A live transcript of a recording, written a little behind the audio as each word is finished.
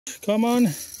Come on.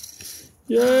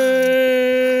 Yay!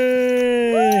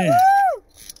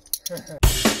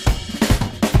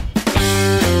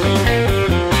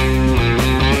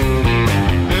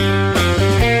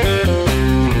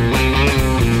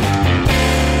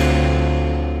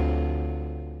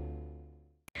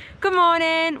 Good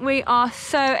morning, we are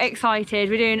so excited.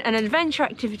 We're doing an adventure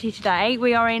activity today.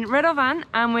 We are in Redován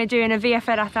and we're doing a via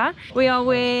ferrata. We are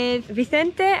with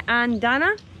Vicente and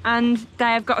Dana and they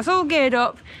have got us all geared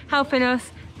up, helping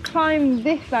us climb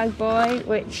this bad boy,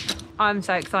 which I'm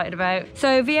so excited about.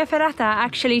 So via ferrata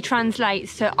actually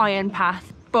translates to iron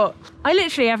path, but I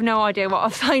literally have no idea what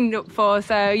I've signed up for,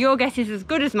 so your guess is as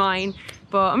good as mine,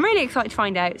 but I'm really excited to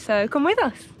find out, so come with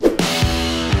us.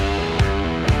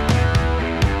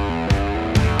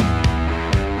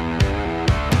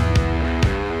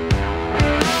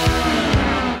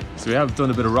 So we have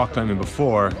done a bit of rock climbing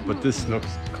before, but this looks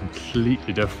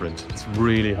completely different. It's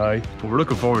really high, but we're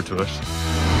looking forward to it.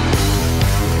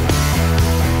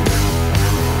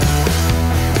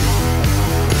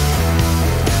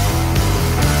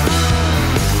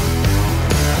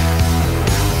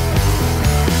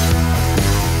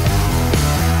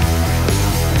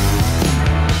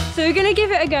 So we're going to give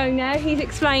it a go now. He's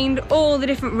explained all the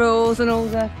different rules and all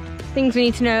the things we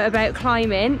need to know about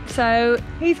climbing. So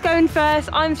he's going first,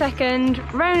 I'm second,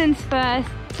 Ronan's first,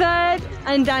 third,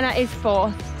 and Dana is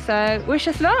fourth. So wish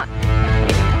us luck.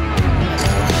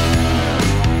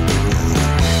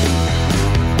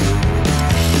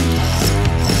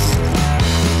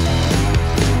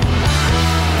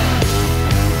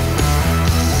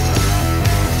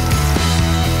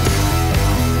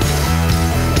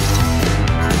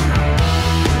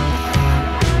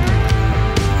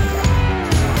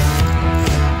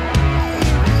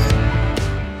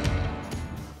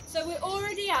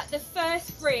 The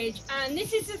first bridge, and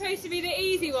this is supposed to be the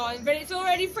easy one, but it's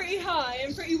already pretty high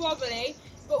and pretty wobbly,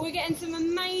 but we're getting some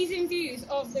amazing views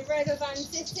of the Redován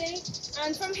city,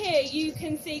 and from here you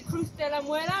can see Cruz de la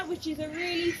Muela, which is a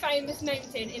really famous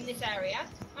mountain in this area,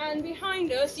 and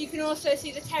behind us you can also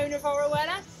see the town of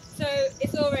Orihuela, so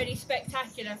it's already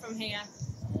spectacular from here.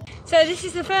 So this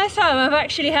is the first time I've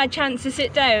actually had a chance to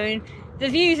sit down. The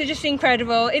views are just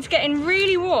incredible. It's getting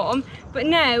really warm, but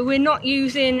now we're not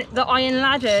using the iron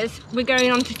ladders, we're going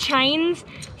onto chains.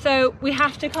 So we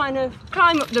have to kind of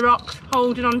climb up the rocks,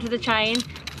 holding onto the chain.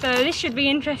 So this should be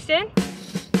interesting.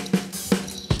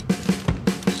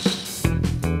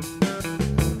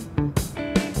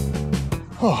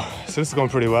 Oh, so this is going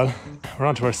pretty well. We're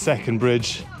onto our second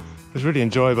bridge. It was really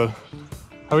enjoyable.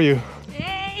 How are you?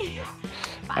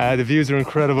 The views are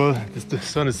incredible. The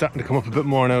sun is starting to come up a bit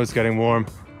more now, it's getting warm,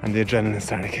 and the adrenaline is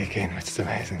starting to kick in, which is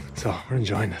amazing. So we're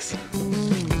enjoying this.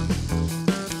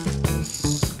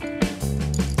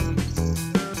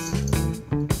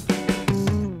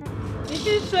 This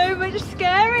is so much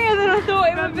scarier than I thought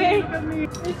it would be.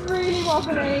 It's really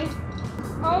wobbly.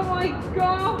 Oh my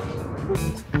gosh.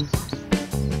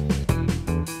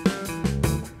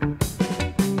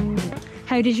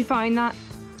 How did you find that?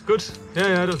 Good.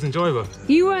 Yeah, that was enjoyable.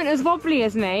 You weren't as wobbly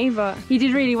as me, but you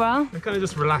did really well. I kind of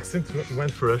just relaxed into it and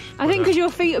went for it. I think because your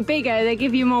feet are bigger, they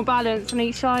give you more balance on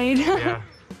each side. Yeah,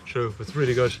 true. It's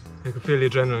really good. You can feel the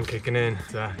adrenaline kicking in.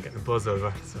 It's getting a buzz over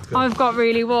it. So good. I've got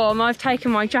really warm. I've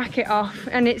taken my jacket off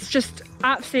and it's just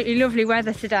absolutely lovely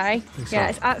weather today. Yeah,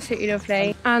 it's absolutely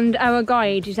lovely. And our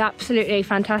guide is absolutely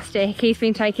fantastic. He's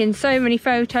been taking so many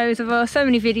photos of us, so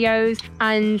many videos,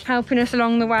 and helping us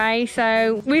along the way.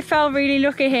 So we felt really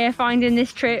lucky here finding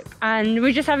this trip, and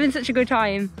we're just having such a good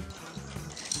time.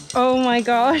 Oh my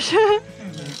gosh.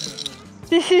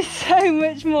 This is so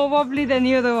much more wobbly than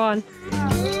the other one.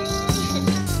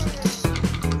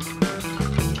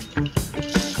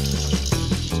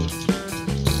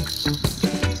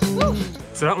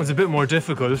 So that one's a bit more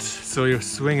difficult, so you're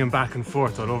swinging back and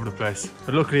forth all over the place.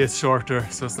 But luckily it's shorter,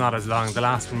 so it's not as long. The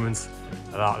last one was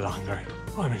a lot longer.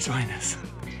 Oh, I'm enjoying this.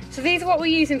 So these are what we're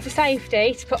using for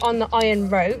safety to put on the iron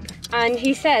rope. And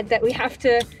he said that we have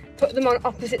to put them on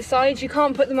opposite sides. You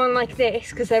can't put them on like this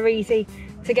because they're easy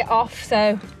to get off.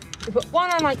 So we put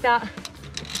one on like that,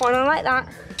 one on like that.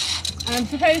 And I'm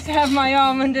supposed to have my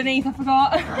arm underneath, I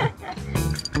forgot.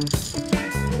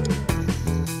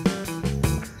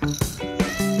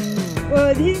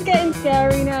 Well, this is getting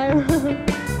scary now.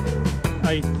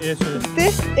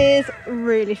 This is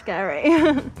really scary.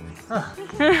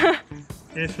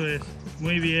 Eso es.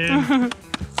 Muy bien.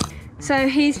 So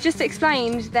he's just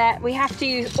explained that we have to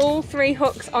use all 3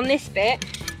 hooks on this bit,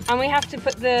 and we have to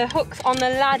put the hooks on the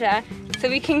ladder so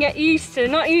we can get used to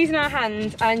not using our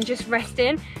hands and just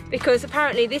resting, because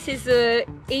apparently this is the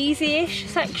easy-ish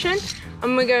section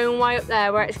and we're going way up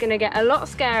there where it's going to get a lot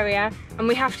scarier, and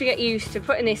we have to get used to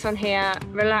putting this on here,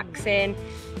 relaxing,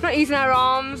 not using our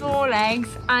arms or legs.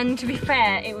 And to be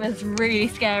fair, it was really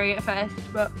scary at first,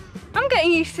 but I'm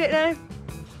getting used to it now.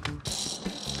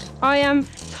 I am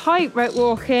tightrope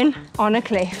walking on a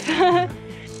cliff.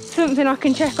 Something I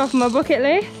can check off my bucket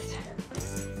list.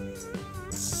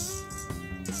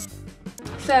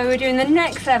 So we're doing the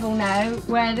next level now,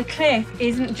 where the cliff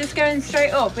isn't just going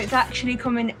straight up, it's actually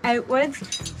coming outwards.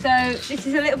 So this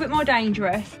is a little bit more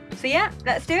dangerous. So yeah,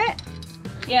 let's do it.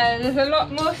 Yeah, there's a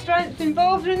lot more strength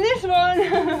involved in this one.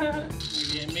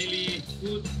 Millie,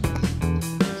 good.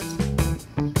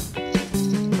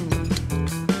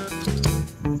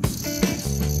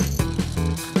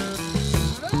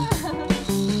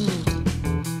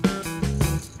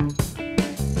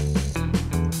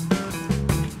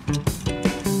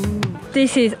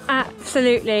 This is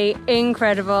absolutely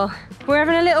incredible. We're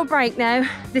having a little break now.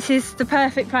 This is the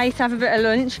perfect place to have a bit of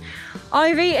lunch.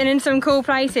 I've eaten in some cool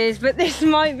places, but this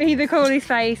might be the coolest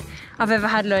place I've ever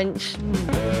had lunch.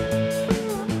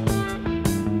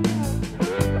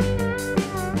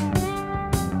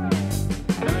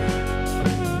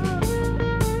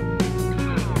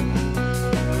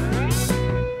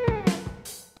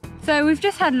 So we've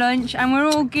just had lunch and we're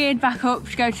all geared back up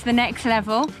to go to the next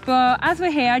level. But as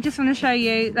we're here, I just want to show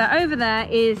you that over there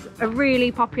is a really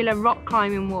popular rock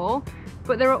climbing wall.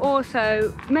 But there are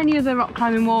also many other rock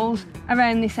climbing walls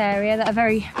around this area that are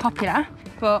very popular.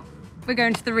 But we're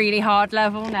going to the really hard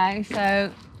level now, so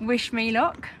wish me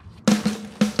luck.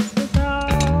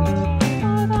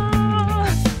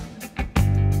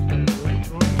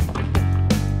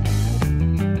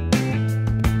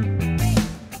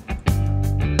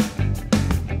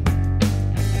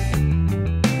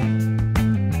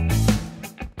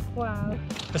 Wow.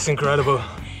 That's incredible.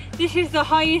 This is the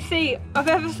highest seat I've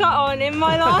ever sat on in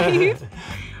my life.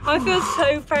 I feel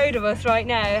so proud of us right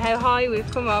now, how high we've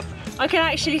come up. I can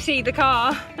actually see the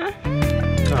car.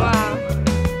 Wow.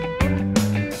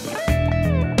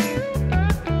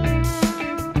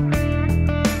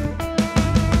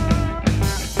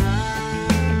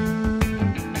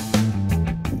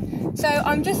 So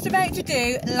I'm just about to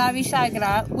do La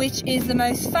Bisagra, which is the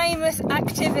most famous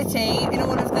activity in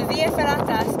all of the Via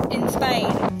Ferratas in Spain.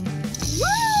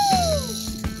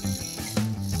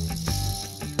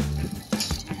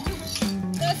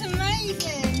 That's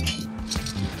amazing!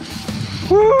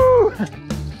 Woo!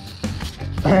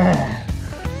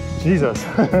 Jesus.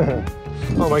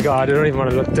 Oh my God, I don't even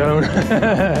want to look down.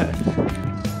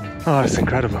 Oh, that's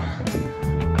incredible.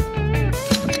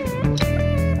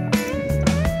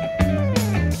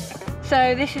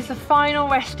 So this is the final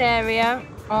rest area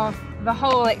of the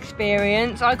whole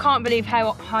experience. I can't believe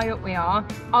how high up we are.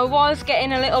 I was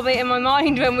getting a little bit in my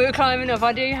mind when we were climbing up.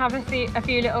 I do have a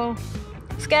few little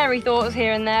scary thoughts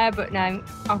here and there, but no,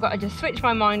 I've got to just switch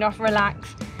my mind off,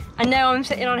 relax. And now I'm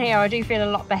sitting on here, I do feel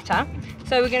a lot better.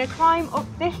 So we're going to climb up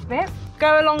this bit,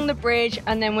 go along the bridge,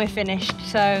 and then we're finished.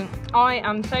 So I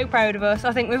am so proud of us.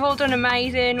 I think we've all done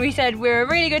amazing. We said we're a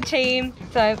really good team,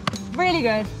 so really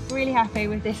good, really happy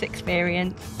with this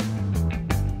experience.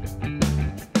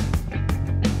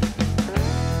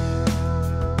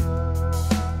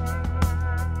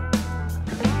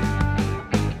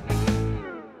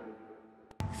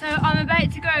 So I'm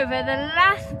about to go over the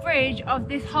last bridge of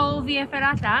this whole Via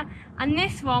Ferrata, and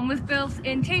this one was built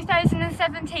in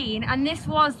 2017, and this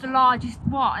was the largest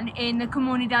one in the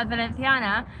Comunidad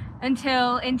Valenciana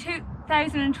until in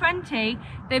 2020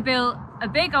 they built a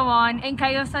bigger one in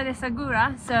Callosa de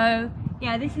Segura. So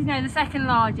yeah, this is now the second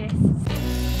largest.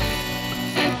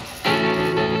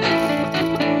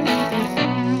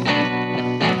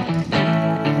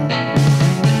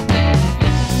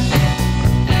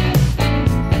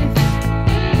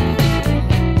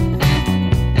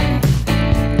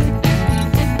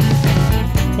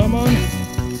 Come on.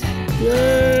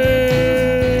 ¡Yay!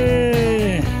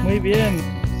 Muy bien.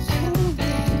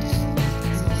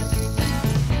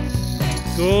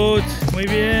 Good. Muy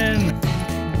bien.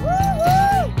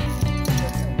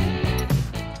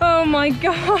 Oh my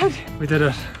God. We did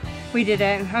it. We did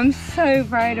it. I'm so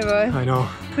proud of us. I know.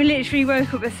 We literally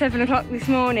woke up at 7 o'clock this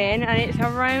morning and it's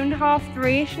around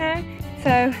 3:30ish now.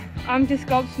 So I'm just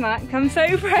gobsmacked. I'm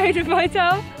so proud of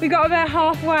myself. We got about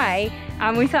halfway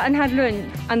and we sat and had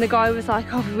lunch, and the guy was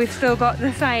like, oh, we've still got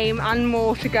the same and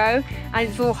more to go, and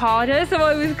it's all harder. So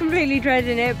I was completely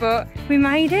dreading it, but we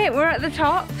made it. We're at the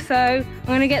top. So I'm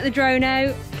gonna get the drone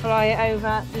out, fly it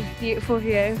over this beautiful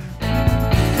view.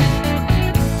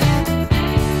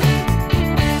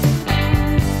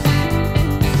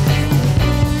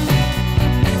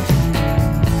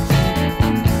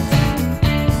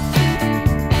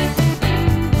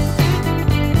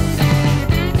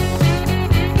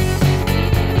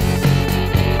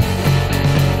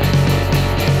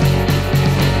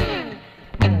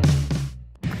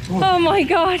 my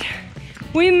God,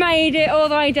 we made it all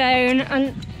the way down,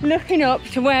 and looking up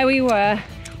to where we were,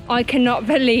 I cannot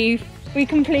believe we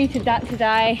completed that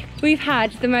today. We've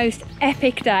had the most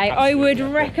epic day. I would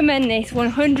recommend this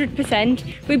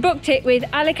 100%. We booked it with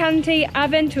Alicante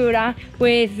Aventura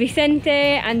with Vicente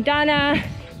and Dana.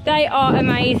 They are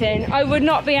amazing. I would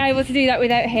not be able to do that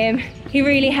without him. He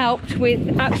really helped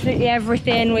with absolutely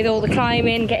everything, with all the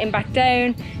climbing, getting back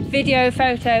down, video,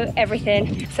 photo,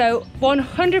 everything. So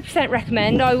 100%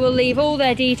 recommend. I will leave all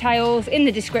their details in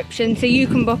the description so you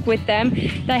can book with them.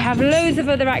 They have loads of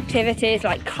other activities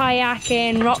like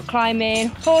kayaking, rock climbing,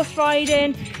 horse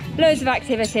riding, loads of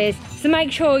activities. So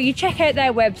make sure you check out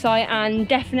their website and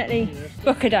definitely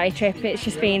book a day trip. It's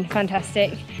just been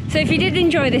fantastic. So if you did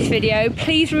enjoy this video,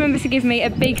 please remember to give me a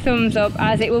big thumbs up,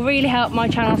 as it will really help my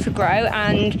channel to grow,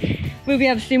 and we'll be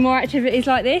able to do more activities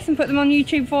like this and put them on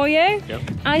YouTube for you. Yep.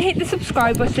 And hit the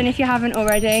subscribe button if you haven't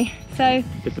already. So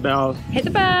hit the bell. Hit the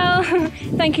bell.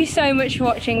 Thank you so much for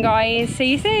watching, guys.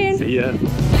 See you soon. See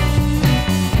ya.